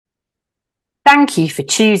Thank you for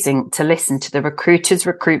choosing to listen to the Recruiters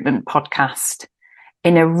Recruitment Podcast.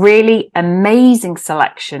 In a really amazing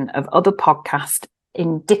selection of other podcasts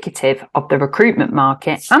indicative of the recruitment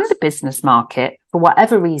market and the business market, for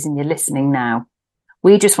whatever reason you're listening now,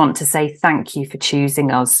 we just want to say thank you for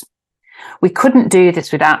choosing us. We couldn't do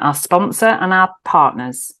this without our sponsor and our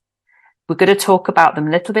partners. We're going to talk about them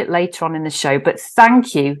a little bit later on in the show, but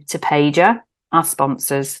thank you to Pager, our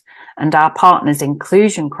sponsors, and our partners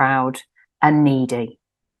Inclusion Crowd and Needy.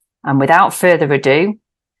 And without further ado,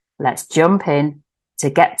 let's jump in to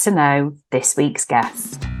get to know this week's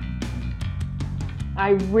guest.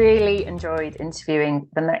 I really enjoyed interviewing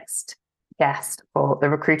the next guest for the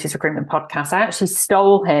Recruiters Recruitment Podcast. I actually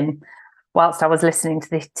stole him whilst I was listening to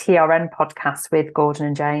the TRN podcast with Gordon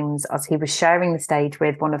and James, as he was sharing the stage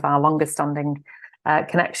with one of our longest standing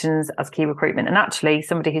connections as key recruitment, and actually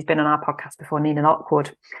somebody who's been on our podcast before, Nina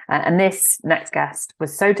Lockwood. And this next guest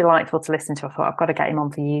was so delightful to listen to. I thought, I've got to get him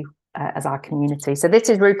on for you as our community. So this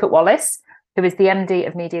is Rupert Wallis, who is the MD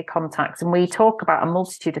of Media Contacts, and we talk about a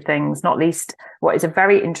multitude of things, not least what is a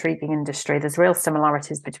very intriguing industry. There's real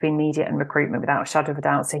similarities between media and recruitment, without a shadow of a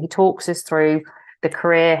doubt. So he talks us through the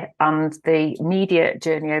career and the media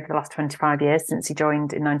journey over the last 25 years since he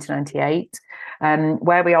joined in 1998,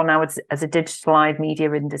 where we are now as a digitalized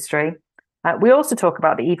media industry. We also talk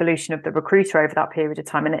about the evolution of the recruiter over that period of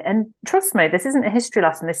time. And trust me, this isn't a history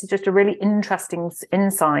lesson. This is just a really interesting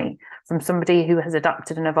insight from somebody who has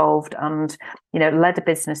adapted and evolved and, led a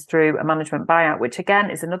business through a management buyout, which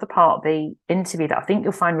again is another part of the interview that I think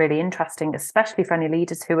you'll find really interesting, especially for any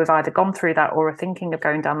leaders who have either gone through that or are thinking of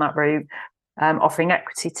going down that route. Offering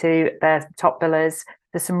equity to their top billers.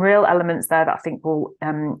 There's some real elements there that I think will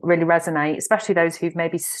really resonate, especially those who've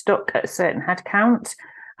maybe stuck at a certain headcount.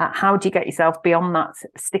 How do you get yourself beyond that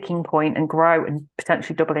sticking point and grow and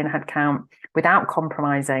potentially double in headcount without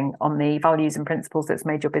compromising on the values and principles that's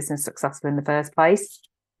made your business successful in the first place?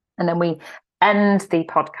 And then we end the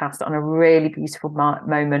podcast on a really beautiful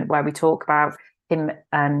moment where we talk about him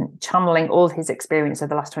channeling all his experience over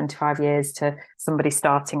the last 25 years to somebody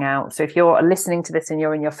starting out. So if you're listening to this and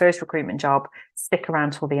you're in your first recruitment job, stick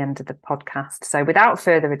around till the end of the podcast. So without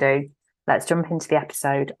further ado, let's jump into the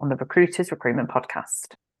episode on the Recruiters Recruitment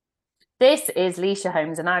Podcast. This is Leisha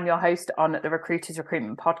Holmes, and I'm your host on the Recruiters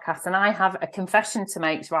Recruitment Podcast. And I have a confession to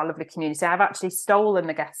make to our lovely community. I've actually stolen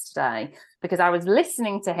the guest today because I was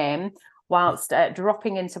listening to him whilst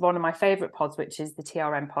dropping into one of my favourite pods, which is the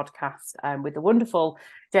TRN podcast with the wonderful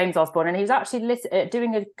James Osborne. And he was actually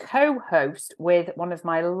doing a co-host with one of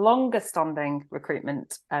my longest standing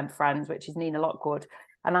recruitment friends, which is Nina Lockwood.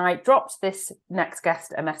 And I dropped this next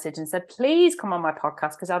guest a message and said, please come on my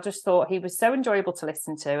podcast, because I just thought he was so enjoyable to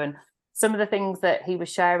listen to. And some of the things that he was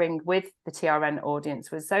sharing with the TRN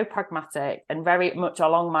audience was so pragmatic and very much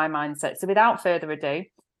along my mindset. So without further ado,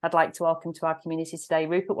 I'd like to welcome to our community today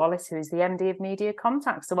Rupert Wallis, who is the MD of Media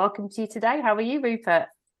Contacts. So welcome to you today. How are you, Rupert?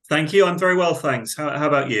 Thank you. I'm very well, thanks. How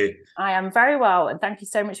about you? I am very well, and thank you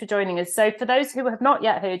so much for joining us. So for those who have not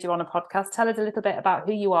yet heard you on a podcast, tell us a little bit about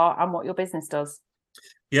who you are and what your business does.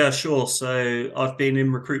 Yeah, sure. So I've been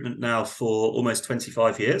in recruitment now for almost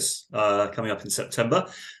 25 years, coming up in September.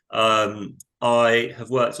 I have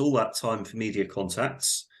worked all that time for Media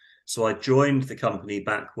Contacts. So I joined the company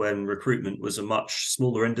back when recruitment was a much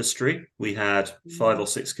smaller industry. We had 5 or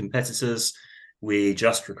 6 competitors. We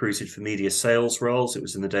just recruited for media sales roles. It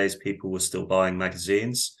was in the days people were still buying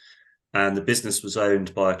magazines. And the business was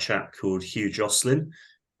owned by a chap called Hugh Jocelyn.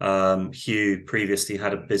 Hugh previously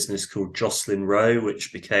had a business called Jocelyn Rowe,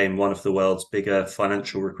 which became one of the world's bigger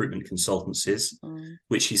financial recruitment consultancies,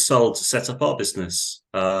 which he sold to set up our business.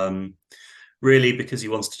 Really because he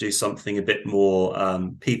wants to do something a bit more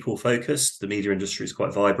people-focused. The media industry is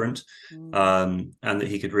quite vibrant, and that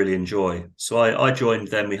he could really enjoy. So I joined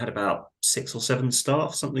then. We had about 6 or 7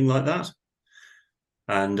 staff, something like that.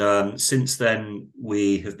 And since then,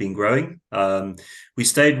 we have been growing. We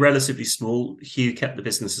stayed relatively small. Hugh kept the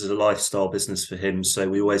business as a lifestyle business for him. So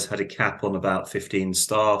we always had a cap on about 15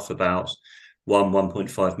 staff, about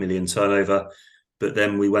 1.5 million turnover. But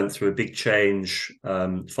then we went through a big change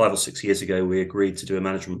 5 or 6 years ago. We agreed to do a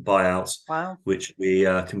management buyout, which we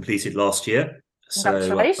completed last year.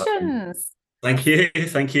 Congratulations. Thank you.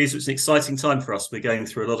 Thank you. So it's an exciting time for us. We're going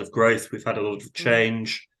through a lot of growth. We've had a lot of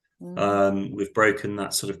change. We've broken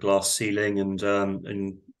that sort of glass ceiling and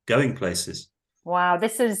going places. Wow,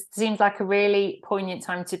 seems like a really poignant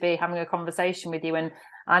time to be having a conversation with you. And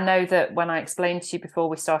I know that when I explained to you before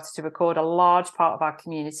we started to record, a large part of our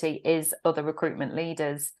community is other recruitment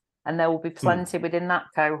leaders, and there will be plenty within that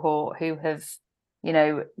cohort who have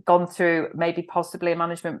gone through maybe possibly a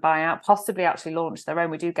management buyout, possibly actually launched their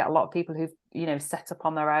own. We do get a lot of people who've set up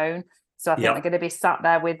on their own. So I think they're going to be sat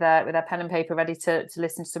there with their pen and paper ready to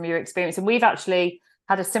listen to some of your experience. And we've actually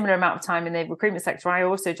had a similar amount of time in the recruitment sector. I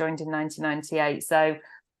also joined in 1998. So,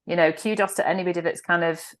 kudos to anybody that's kind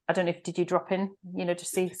of, I don't know if, did you drop in,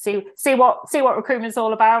 just see what recruitment's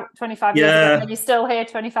all about 25 years ago, and then you're still here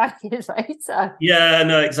 25 years later. Yeah,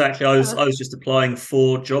 no, exactly. I was just applying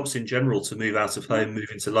for jobs in general to move out of home, move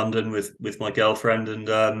into London with my girlfriend,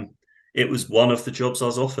 and it was one of the jobs I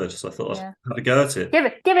was offered. So I thought I'd have a go at it.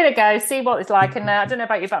 Give it a go, see what it's like. And I don't know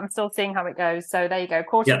about you, but I'm still seeing how it goes. So there you go,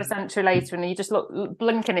 quarter of a century later, and you just look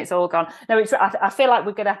blinking, it's all gone. No, I feel like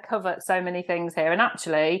we're going to cover so many things here. And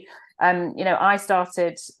actually, I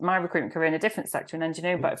started my recruitment career in a different sector in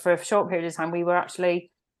engineering, but for a short period of time, we were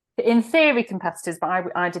actually, in theory, competitors.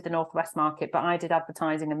 But I did the Northwest market, but I did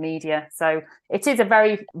advertising and media. So it is a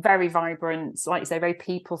very, very vibrant, like you say, very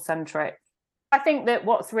people-centric. I think that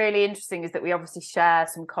what's really interesting is that we obviously share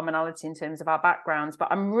some commonality in terms of our backgrounds, but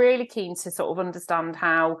I'm really keen to sort of understand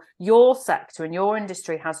how your sector and your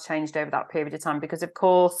industry has changed over that period of time. Because, of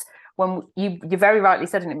course, when you very rightly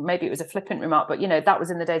said, and maybe it was a flippant remark, but, that was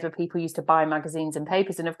in the days where people used to buy magazines and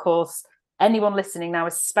papers. And, of course, anyone listening now,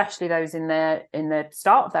 especially those in the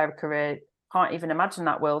start of their career, can't even imagine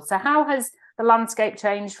that world. So how has the landscape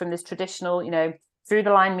changed from this traditional, through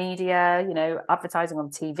the line media, advertising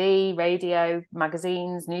on TV, radio,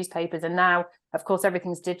 magazines, newspapers, and now, of course,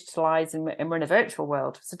 everything's digitalized and we're in a virtual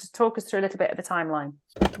world. So just talk us through a little bit of the timeline.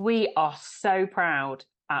 We are so proud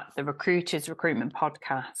at the Recruiters Recruitment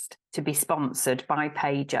Podcast to be sponsored by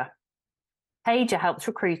Pager. Pager helps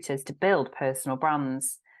recruiters to build personal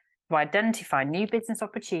brands, to identify new business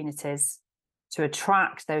opportunities, to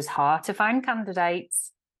attract those hard-to-find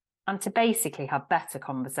candidates, and to basically have better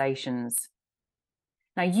conversations.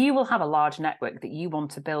 Now, you will have a large network that you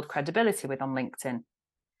want to build credibility with on LinkedIn,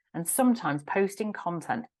 and sometimes posting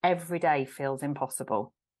content every day feels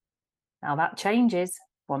impossible. Now, that changes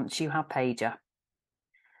once you have Pager.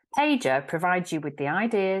 Pager provides you with the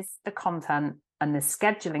ideas, the content, and the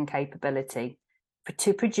scheduling capability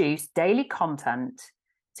to produce daily content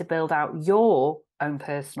to build out your own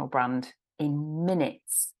personal brand in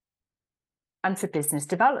minutes. And for business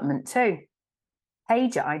development too.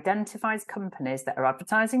 Pager identifies companies that are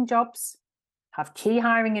advertising jobs, have key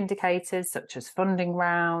hiring indicators such as funding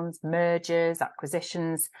rounds, mergers,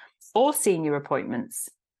 acquisitions, or senior appointments,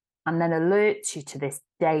 and then alerts you to this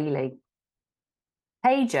daily.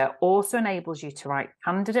 Pager also enables you to write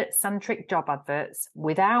candidate-centric job adverts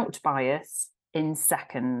without bias in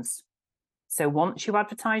seconds. So once you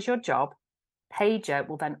advertise your job, Pager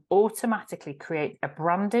will then automatically create a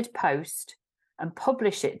branded post and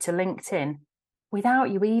publish it to LinkedIn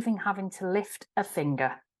without you even having to lift a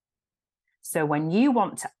finger. So when you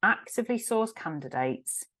want to actively source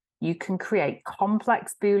candidates, you can create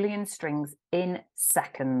complex Boolean strings in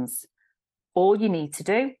seconds. All you need to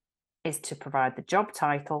do is to provide the job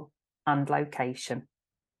title and location.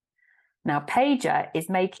 Now, Pager is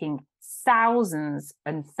making thousands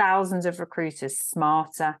and thousands of recruiters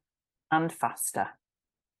smarter and faster.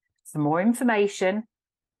 For more information,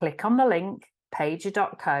 click on the link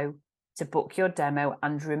pager.co to book your demo,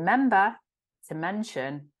 and remember to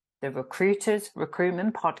mention the Recruiters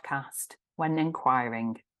Recruitment Podcast when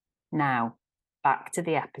inquiring. Now, back to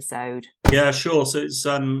the episode. Yeah, sure. So it's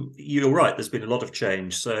you're right, there's been a lot of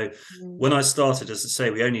change. So when I started, as I say,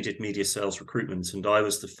 we only did media sales recruitment, and I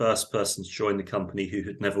was the first person to join the company who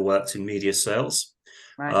had never worked in media sales.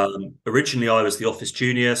 Right. Originally, I was the office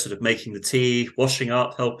junior, sort of making the tea, washing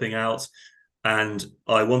up, helping out. And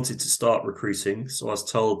I wanted to start recruiting. So I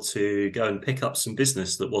was told to go and pick up some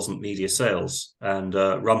business that wasn't media sales and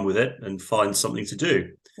run with it and find something to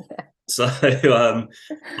do. Yeah. So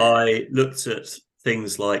I looked at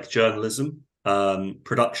things like journalism,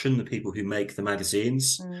 production, the people who make the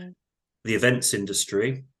magazines, the events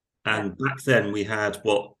industry. And back then we had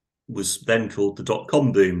what was then called the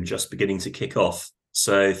dot-com boom just beginning to kick off.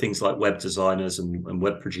 So things like web designers and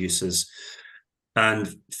web producers.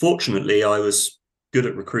 And fortunately, I was good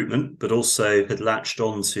at recruitment, but also had latched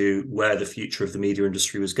on to where the future of the media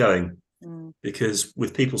industry was going. Because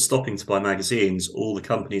with people stopping to buy magazines, all the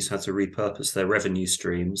companies had to repurpose their revenue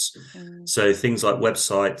streams. So things like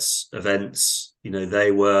websites, events,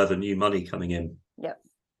 they were the new money coming in. Yep.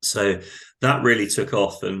 So that really took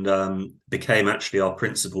off and became actually our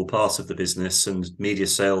principal part of the business, and media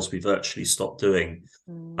sales we virtually stopped doing,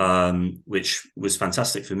 which was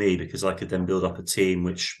fantastic for me because I could then build up a team,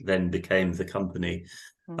 which then became the company.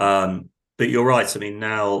 But you're right. I mean,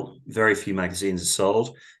 now very few magazines are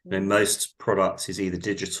sold. Most product is either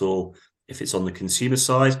digital, if it's on the consumer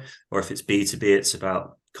side, or if it's B2B, it's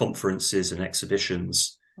about conferences and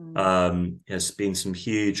exhibitions. There's been some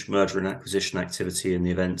huge merger and acquisition activity in the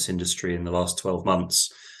events industry in the last 12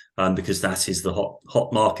 months, because that is the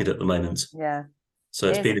hot market at the moment. Yeah. So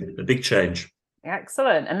it's been a big change.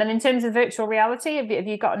 Excellent. And then in terms of virtual reality, have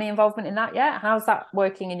you got any involvement in that yet? How's that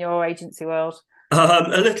working in your agency world?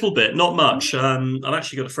 A little bit, not much. I've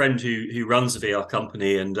actually got a friend who runs a VR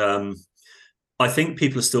company, and I think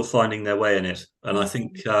people are still finding their way in it. And I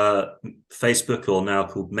think Facebook, or now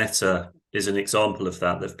called Meta, is an example of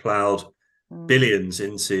that. They've ploughed billions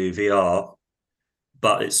into VR,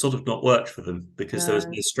 but it's sort of not worked for them because there was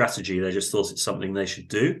no strategy. They just thought it's something they should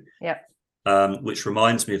do. Yeah. Which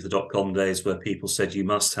reminds me of the dot-com days where people said you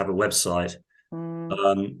must have a website.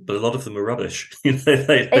 But a lot of them are rubbish. That's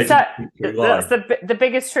the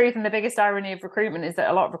biggest truth and the biggest irony of recruitment is that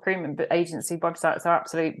a lot of recruitment agency websites are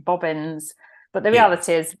absolute bobbins. But the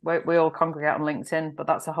reality is we all congregate on LinkedIn, but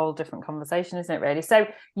that's a whole different conversation, isn't it, really? So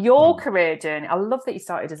your career journey, I love that you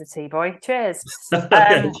started as a T-boy. Cheers. Cheers.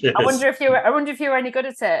 I wonder if you were any good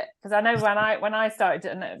at it, because I know when I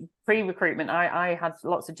started pre-recruitment, I had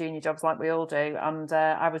lots of junior jobs like we all do, and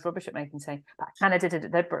I was rubbish at making tea. But I kind of did it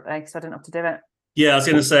deliberately, so I didn't have to do it. Yeah, I was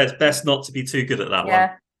going to say it's best not to be too good at that one.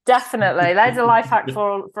 Yeah, definitely. There's a life hack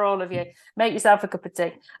for all of you. Make yourself a cup of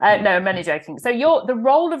tea. No, I'm only joking. So the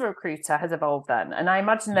role of a recruiter has evolved then, and I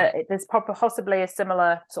imagine that there's possibly a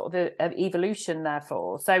similar sort of evolution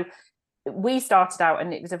therefore. So we started out,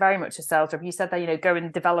 and it was very much a sales job. You said that go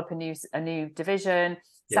and develop a new division.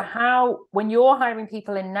 So when you're hiring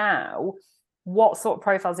people in now, what sort of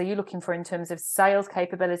profiles are you looking for in terms of sales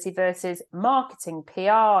capability versus marketing,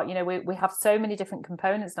 PR? We have so many different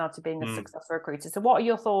components now to being a successful recruiter. So what are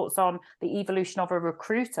your thoughts on the evolution of a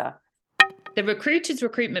recruiter? The Recruiters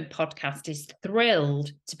Recruitment Podcast is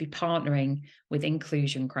thrilled to be partnering with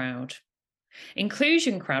Inclusion Crowd.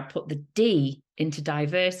 Inclusion Crowd put the D into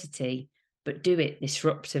diversity, but do it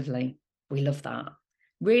disruptively. We love that.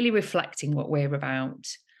 Really reflecting what we're about.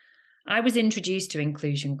 I was introduced to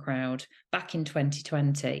Inclusion Crowd back in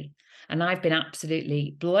 2020, and I've been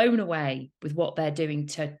absolutely blown away with what they're doing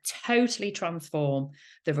to totally transform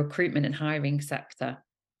the recruitment and hiring sector.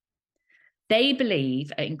 They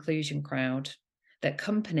believe at Inclusion Crowd that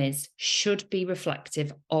companies should be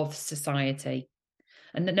reflective of society,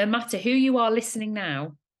 and that no matter who you are listening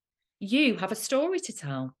now, you have a story to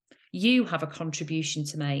tell, you have a contribution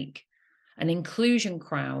to make. An Inclusion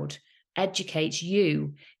Crowd educates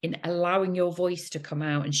you in allowing your voice to come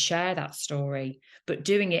out and share that story, but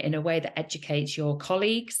doing it in a way that educates your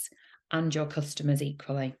colleagues and your customers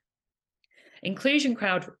equally. Inclusion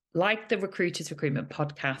Crowd, like the Recruiters Recruitment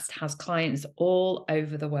Podcast, has clients all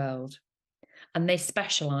over the world, and they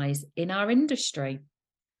specialise in our industry.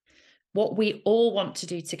 What we all want to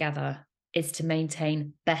do together is to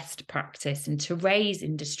maintain best practice and to raise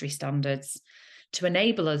industry standards to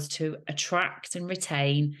enable us to attract and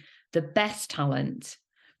retain the best talent,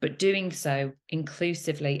 but doing so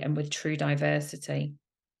inclusively and with true diversity.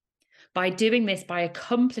 By doing this, by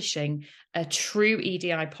accomplishing a true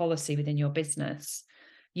EDI policy within your business,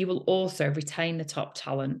 you will also retain the top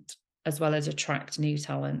talent as well as attract new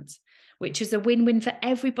talent, which is a win-win for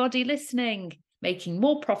everybody listening, making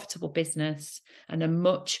more profitable business and a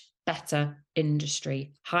much better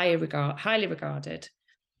industry, highly regarded.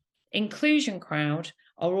 Inclusion Crowd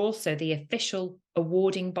are also the official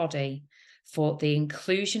awarding body for the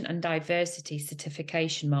Inclusion and Diversity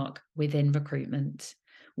Certification Mark within recruitment.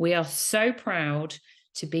 We are so proud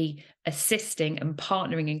to be assisting and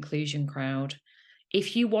partnering Inclusion Crowd.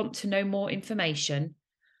 If you want to know more information,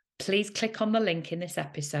 please click on the link in this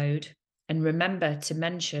episode and remember to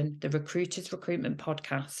mention the Recruiters Recruitment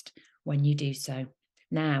Podcast when you do so.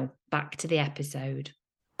 Now, back to the episode.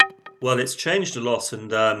 Well, it's changed a lot, and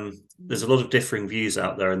there's a lot of differing views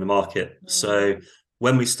out there in the market. So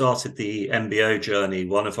when we started the MBO journey,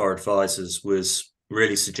 one of our advisors was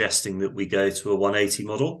really suggesting that we go to a 180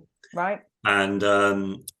 model. Right. And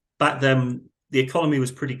back then, the economy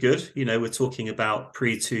was pretty good. We're talking about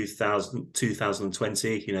pre-2020,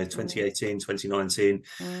 2018, 2019.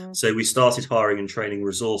 So we started hiring and training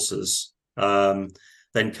resources. Then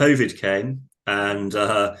COVID came and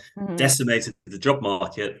decimated the job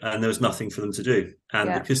market, and there was nothing for them to do.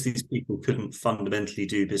 And because these people couldn't fundamentally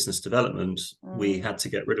do business development, we had to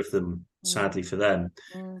get rid of them, sadly for them.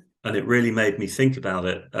 And it really made me think about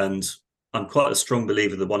it. And I'm quite a strong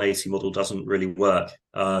believer the 180 model doesn't really work.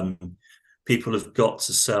 People have got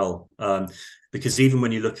to sell, because even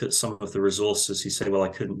when you look at some of the resources who say, well, I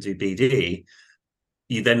couldn't do BD,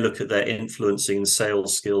 you then look at their influencing and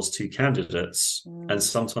sales skills to candidates, and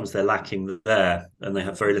sometimes they're lacking there, and they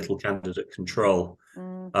have very little candidate control.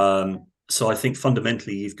 So I think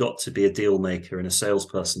fundamentally you've got to be a deal maker and a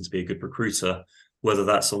salesperson to be a good recruiter, whether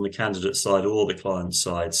that's on the candidate side or the client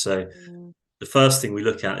side. So the first thing we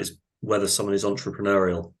look at is whether someone is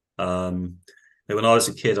entrepreneurial. When I was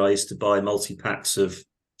a kid, I used to buy multi-packs of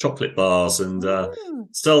chocolate bars and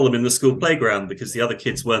sell them in the school playground because the other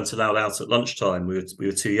kids weren't allowed out at lunchtime. We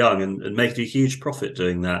were too young, and made a huge profit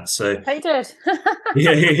doing that. So they did.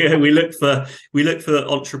 yeah. We look for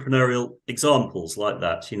entrepreneurial examples like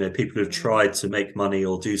that. People who've tried to make money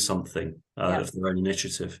or do something of their own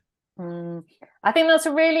initiative. I think that's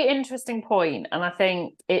a really interesting point, and I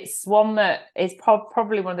think it's one that is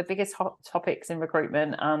probably one of the biggest hot topics in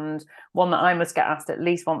recruitment, and one that I must get asked at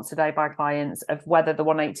least once a day by clients, of whether the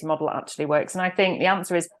 180 model actually works. And I think the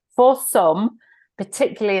answer is, for some,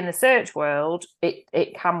 particularly in the search world,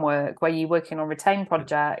 it can work, where you're working on retained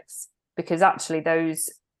projects, because actually those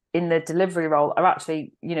in the delivery role are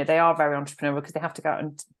actually, they are very entrepreneurial because they have to go out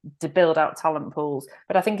and to build out talent pools.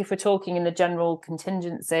 But I think if we're talking in the general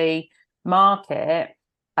contingency market,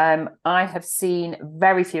 I have seen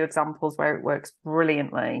very few examples where it works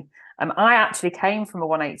brilliantly. I actually came from a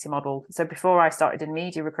 180 model. So before I started in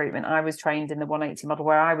media recruitment, I was trained in the 180 model,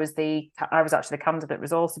 where I was actually the candidate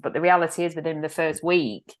resourcer. But the reality is, within the first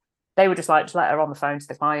week, they were just like, just let her on the phone to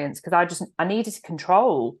the clients, because I needed to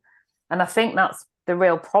control. And I think that's the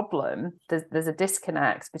real problem. There's a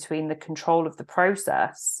disconnect between the control of the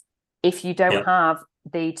process if you don't have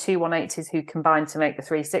the two 180s who combine to make the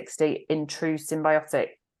 360 in true symbiotic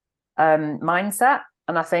mindset.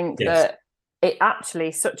 And I think that it actually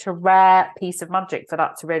is such a rare piece of magic for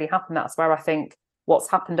that to really happen. That's where I think what's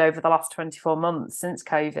happened over the last 24 months since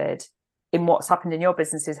COVID, in what's happened in your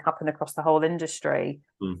businesses, happened across the whole industry.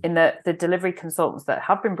 In the delivery consultants that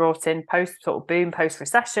have been brought in post sort of boom, post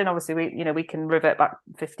recession, obviously we can revert back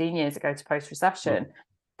 15 years ago to post recession.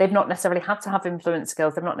 They've not necessarily had to have influence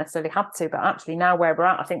skills. They've not necessarily had to, but actually now where we're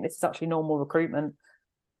at, I think this is actually normal recruitment.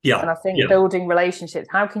 And I think building relationships,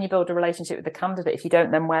 how can you build a relationship with the candidate if you don't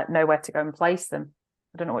then know where to go and place them?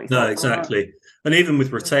 I don't know what you think. No, exactly. And even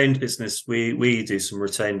with retained business, we do some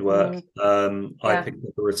retained work. I picked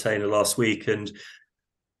up a retainer last week, and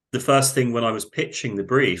the first thing when I was pitching the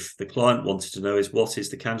brief, the client wanted to know is, what is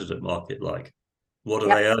the candidate market like? What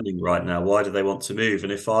are they earning right now? Why do they want to move?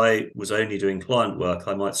 And if I was only doing client work,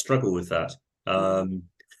 I might struggle with that.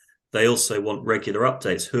 They also want regular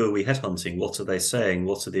updates. Who are we headhunting? What are they saying?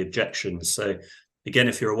 What are the objections? So again,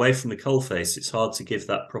 if you're away from the coalface, it's hard to give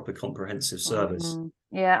that proper comprehensive service.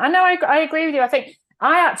 Yeah, I know. I agree with you. I think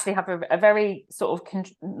I actually have a very sort of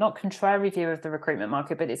not contrary view of the recruitment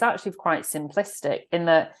market, but it's actually quite simplistic, in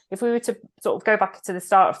that if we were to sort of go back to the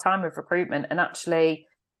start of time of recruitment and actually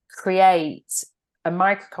create a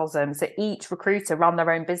microcosm, so each recruiter ran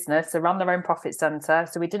their own business, they ran their own profit center.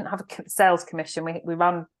 So we didn't have a sales commission. We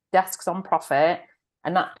ran desks on profit,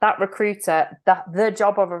 and that recruiter, the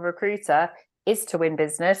job of a recruiter is to win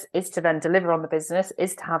business, is to then deliver on the business,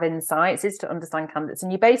 is to have insights, is to understand candidates.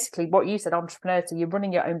 And you basically, what you said, entrepreneur, so you're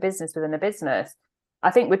running your own business within a business.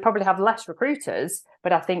 I think we'd probably have less recruiters,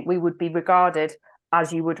 but I think we would be regarded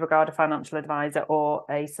as you would regard a financial advisor or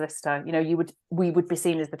a solicitor. We would be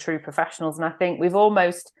seen as the true professionals. And I think we've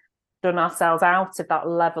almost done ourselves out of that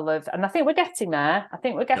level of, and I think we're getting there.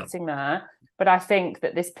 But I think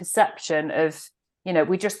that this perception of,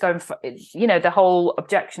 we just go and, the whole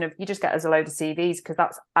objection of, you just get us a load of CVs, because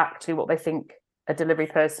that's actually what they think a delivery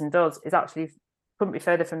person does, is actually couldn't be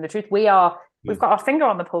further from the truth. We've got our finger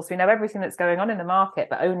on the pulse. We know everything that's going on in the market,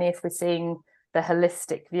 but only if we're seeing the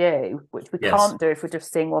holistic view, which we can't do if we're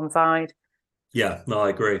just seeing one side. Yeah, no, I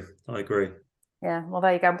agree. Yeah, well,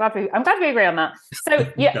 there you go. I'm glad we agree on that.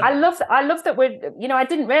 So I love that we're, I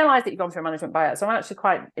didn't realize that you've gone through a management buyout. So I'm actually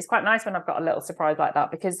it's quite nice when I've got a little surprise like that,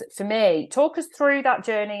 because for me, talk us through that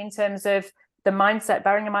journey in terms of the mindset,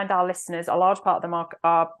 bearing in mind our listeners, a large part of them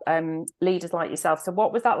are leaders like yourself. So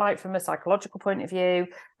what was that like from a psychological point of view?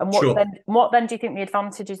 And what then do you think the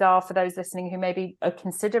advantages are for those listening who maybe are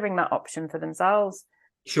considering that option for themselves?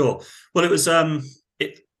 Sure. Well, it was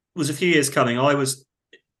a few years coming. I was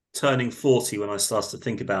turning 40 when I started to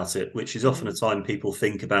think about it, which is often a time people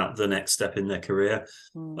think about the next step in their career.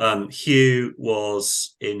 Hugh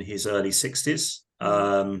was in his early 60s.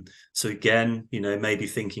 So again, maybe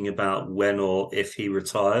thinking about when or if he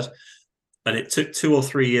retired. And it took 2 or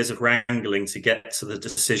 3 years of wrangling to get to the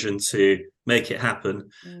decision to make it happen.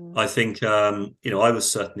 I think, I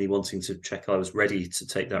was certainly wanting to check I was ready to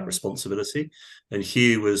take that responsibility. And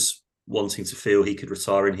Hugh was wanting to feel he could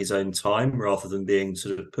retire in his own time rather than being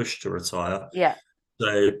sort of pushed to retire. Yeah.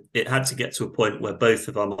 So it had to get to a point where both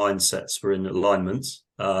of our mindsets were in alignment.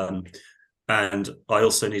 And I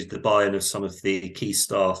also needed the buy-in of some of the key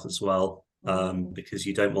staff as well, because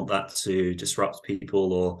you don't want that to disrupt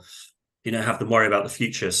people or, have them worry about the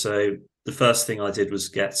future. So the first thing I did was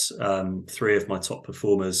get 3 of my top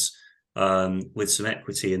performers with some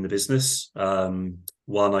equity in the business.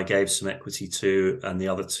 One I gave some equity to, and the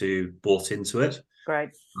other 2 bought into it. Great.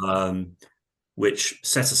 Which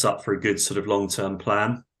set us up for a good sort of long-term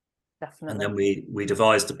plan. Definitely. And then we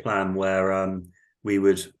devised a plan where we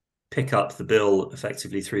would pick up the bill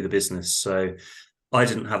effectively through the business. So I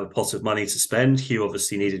didn't have a pot of money to spend. Hugh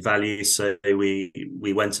obviously needed value, so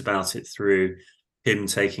we went about it through him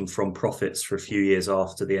taking from profits for a few years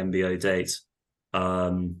after the MBO date,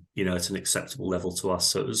 at an acceptable level to us.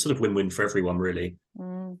 So it was sort of win-win for everyone, really.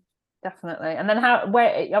 Definitely. And then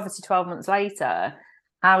obviously 12 months later,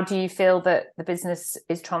 how do you feel that the business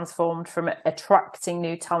is transformed from attracting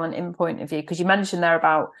new talent in point of view? Because you mentioned there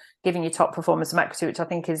about giving your top performers some equity, which I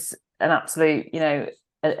think is an absolute,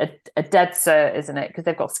 a dead cert, isn't it? Because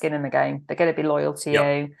they've got skin in the game. They're going to be loyal to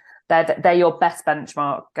you. They're your best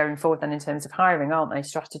benchmark going forward then in terms of hiring, aren't they?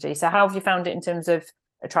 Strategy. So how have you found it in terms of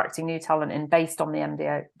attracting new talent in based on the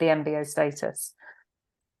MBO status?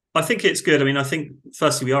 I think it's good. I mean, I think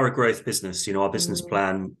firstly, we are a growth business. Our business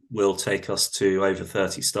plan will take us to over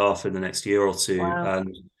 30 staff in the next year or 2. Wow.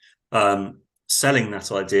 And selling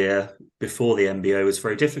that idea before the MBO was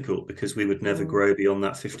very difficult because we would never grow beyond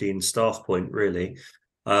that 15 staff point, really.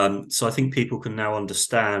 So I think people can now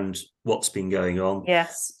understand what's been going on.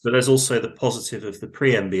 Yes. But there's also the positive of the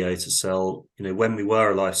pre-MBO to sell. When we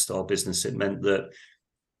were a lifestyle business, it meant that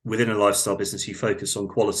within a lifestyle business, you focus on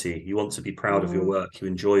quality. You want to be proud of your work. You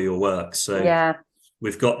enjoy your work. So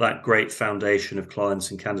we've got that great foundation of clients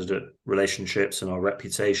and candidate relationships and our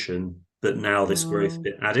reputation, but now this growth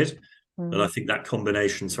bit added. And I think that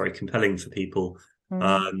combination is very compelling for people.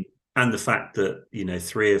 And the fact that,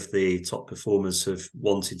 3 of the top performers have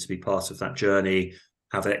wanted to be part of that journey,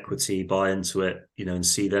 have equity, buy into it, and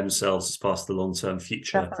see themselves as part of the long-term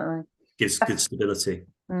future. Definitely. Gives good stability.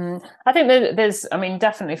 I think there's,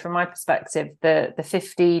 definitely from my perspective, the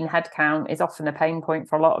 15 headcount is often a pain point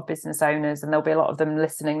for a lot of business owners, and there'll be a lot of them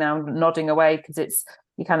listening now, nodding away, because it's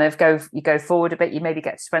you kind of go forward a bit, you maybe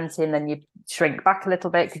get to 20 and then you shrink back a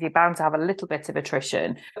little bit because you're bound to have a little bit of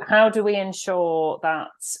attrition. How do we ensure that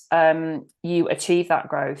you achieve that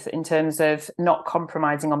growth in terms of not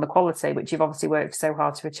compromising on the quality, which you've obviously worked so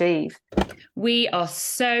hard to achieve? We are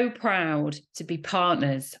so proud to be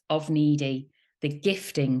partners of Needy, the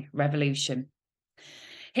gifting revolution.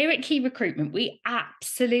 Here at Key Recruitment, we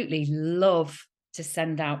absolutely love to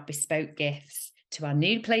send out bespoke gifts to our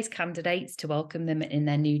new place candidates to welcome them in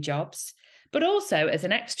their new jobs, but also as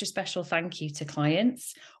an extra special thank you to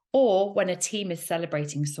clients or when a team is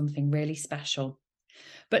celebrating something really special.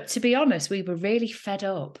 But to be honest, we were really fed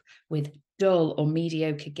up with dull or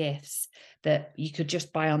mediocre gifts that you could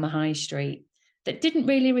just buy on the high street that didn't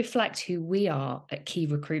really reflect who we are at Key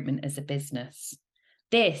Recruitment as a business.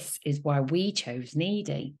 This is why we chose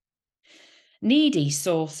Needy. Needy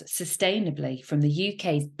source sustainably from the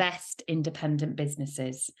UK's best independent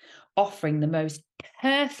businesses, offering the most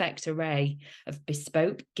perfect array of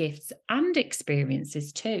bespoke gifts and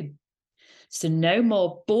experiences too. So no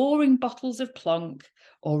more boring bottles of plonk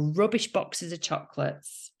or rubbish boxes of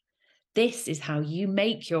chocolates. This is how you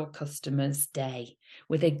make your customers' day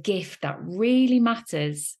with a gift that really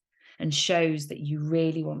matters and shows that you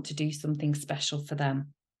really want to do something special for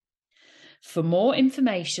them. For more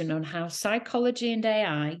information on how psychology and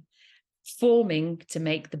AI forming to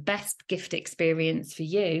make the best gift experience for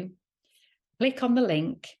you, click on the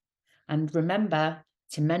link and remember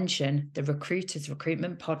to mention the Recruiters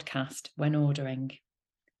Recruitment Podcast when ordering.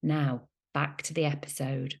 Now, back to the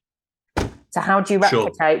episode. So how do you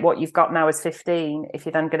replicate what you've got now as 15 if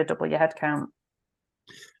you're then going to double your headcount?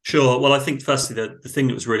 Sure. Well, I think firstly, the thing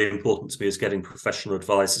that was really important to me is getting professional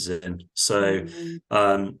advisors in. So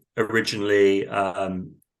originally,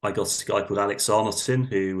 I got a guy called Alex Arnottin,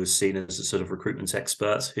 who was seen as a sort of recruitment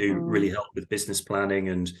expert who really helped with business planning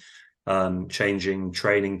and changing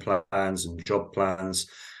training plans and job plans.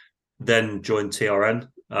 Then joined TRN.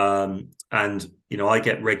 And, I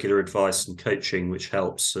get regular advice and coaching, which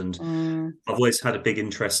helps. And I've always had a big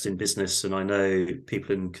interest in business, and I know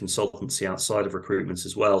people in consultancy outside of recruitment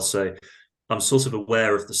as well. So I'm sort of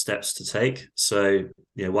aware of the steps to take. So,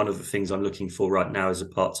 one of the things I'm looking for right now is a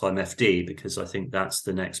part-time FD, because I think that's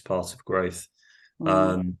the next part of growth.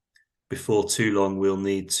 Before too long, we'll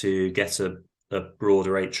need to get a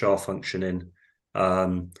broader HR function in.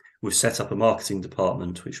 We've set up a marketing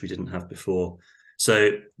department, which we didn't have before.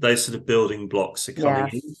 So those sort of building blocks are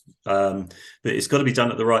coming in. But it's got to be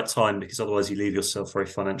done at the right time, because otherwise you leave yourself very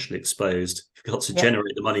financially exposed. You've got to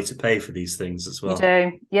generate the money to pay for these things as well. You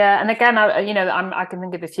do. Yeah. And again, I can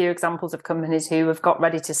think of a few examples of companies who have got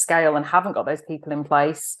ready to scale and haven't got those people in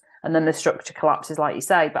place. And then the structure collapses, like you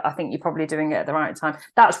say. But I think you're probably doing it at the right time.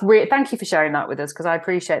 Thank you for sharing that with us, because I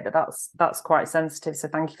appreciate that that's quite sensitive. So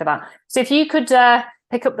thank you for that. So if you could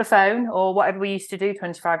pick up the phone, or whatever we used to do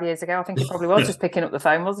 25 years ago, I think it probably was just picking up the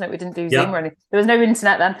phone, wasn't it? We didn't do Zoom or anything. There was no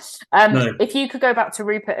internet then. No. If you could go back to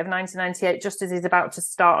Rupert of 1998, just as he's about to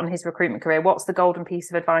start on his recruitment career, what's the golden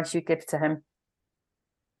piece of advice you'd give to him?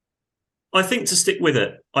 I think to stick with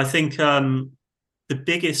it. I think the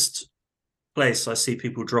biggest place I see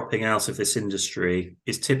people dropping out of this industry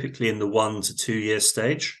is typically in the 1 to 2 year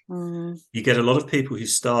stage. You get a lot of people who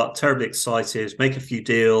start terribly excited, make a few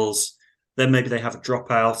deals, then maybe they have a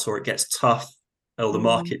dropout, or it gets tough, or the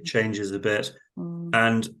market changes a bit.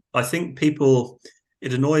 And I think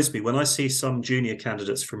it annoys me when I see some junior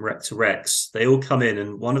candidates from rec to recs. They all come in,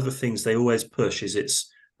 and one of the things they always push is it's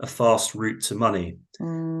a fast route to money.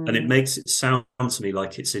 And it makes it sound to me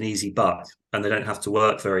like it's an easy buck and they don't have to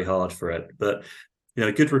work very hard for it. But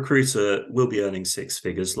a good recruiter will be earning 6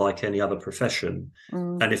 figures like any other profession.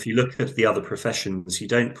 And if you look at the other professions, you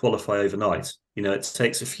don't qualify overnight. It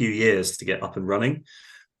takes a few years to get up and running.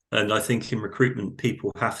 And I think in recruitment,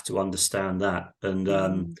 people have to understand that.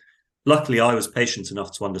 And luckily, I was patient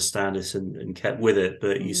enough to understand it and kept with it.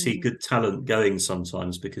 But you see good talent going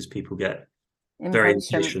sometimes because people get very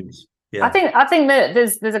impatient. Yeah. I think that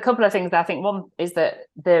there's a couple of things. I think one is that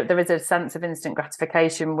there is a sense of instant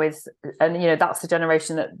gratification with, and that's the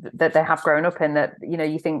generation that they have grown up in. That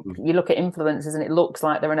you think you look at influencers and it looks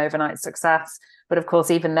like they're an overnight success, but of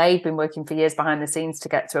course even they've been working for years behind the scenes to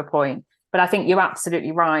get to a point. But I think you're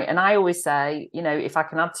absolutely right, and I always say, if I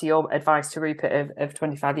can add to your advice to Rupert of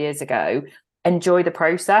 25 years ago, enjoy the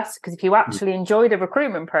process, because if you actually enjoy the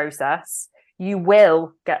recruitment process, you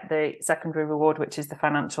will get the secondary reward, which is the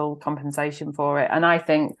financial compensation for it. And I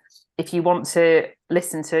think if you want to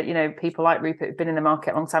listen to, people like Rupert who've been in the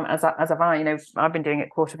market a long time, as have I, I've been doing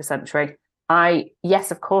it quarter of a century.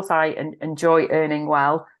 Yes, of course, I enjoy earning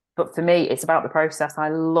well, but for me, it's about the process. I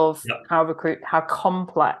love how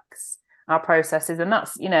complex our process is. And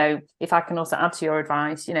that's, if I can also add to your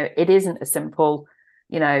advice, it isn't a simple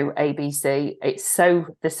ABC.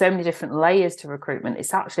 There's so many different layers to recruitment.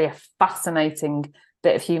 It's actually a fascinating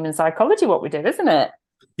bit of human psychology, what we do, isn't it?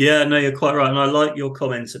 Yeah, no, you're quite right. And I like your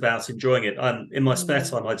comments about enjoying it. In my spare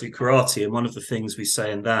time, I do karate. And one of the things we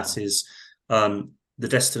say in that is the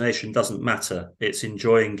destination doesn't matter. It's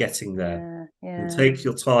enjoying getting there. And take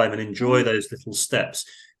your time and enjoy those little steps.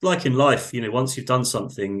 Like in life, once you've done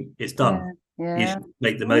something, it's done. You should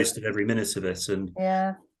make the most of every minute of it.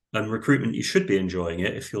 And recruitment, you should be enjoying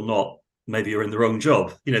it. If you're not, maybe you're in the wrong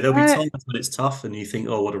job. There'll be times when it's tough and you think,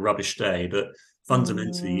 oh, what a rubbish day. But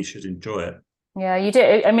fundamentally, you should enjoy it. Yeah, you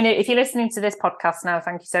do. I mean, if you're listening to this podcast now,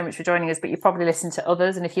 thank you so much for joining us. But you probably listen to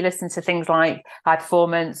others. And if you listen to things like High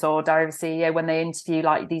Performance or Diary of a CEO, when they interview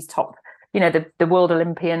like these top, the world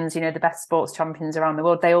Olympians, the best sports champions around the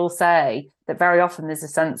world, they all say that very often there's a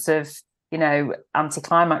sense of,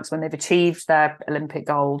 anticlimax when they've achieved their Olympic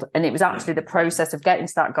gold. And it was actually the process of getting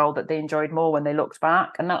to that goal that they enjoyed more when they looked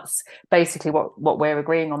back. And that's basically what we're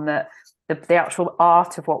agreeing on, that the actual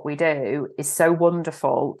art of what we do is so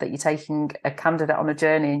wonderful that you're taking a candidate on a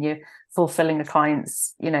journey and you're fulfilling a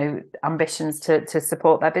client's, ambitions to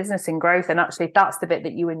support their business in growth. And actually, if that's the bit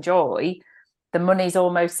that you enjoy, the money's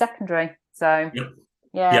almost secondary. So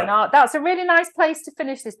no, that's a really nice place to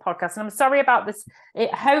finish this podcast. And I'm sorry about this.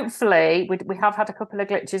 Hopefully, we have had a couple of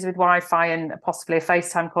glitches with Wi-Fi and possibly a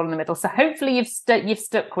FaceTime call in the middle. So hopefully you've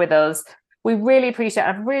stuck with us. We really appreciate it.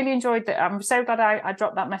 I've really enjoyed that. I'm so glad I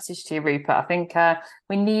dropped that message to you, Rupert. I think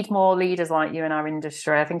we need more leaders like you in our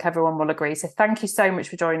industry. I think everyone will agree. So thank you so much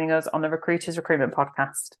for joining us on the Recruiters Recruitment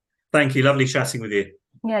Podcast. Thank you. Lovely chatting with you.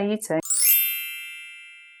 Yeah, you too.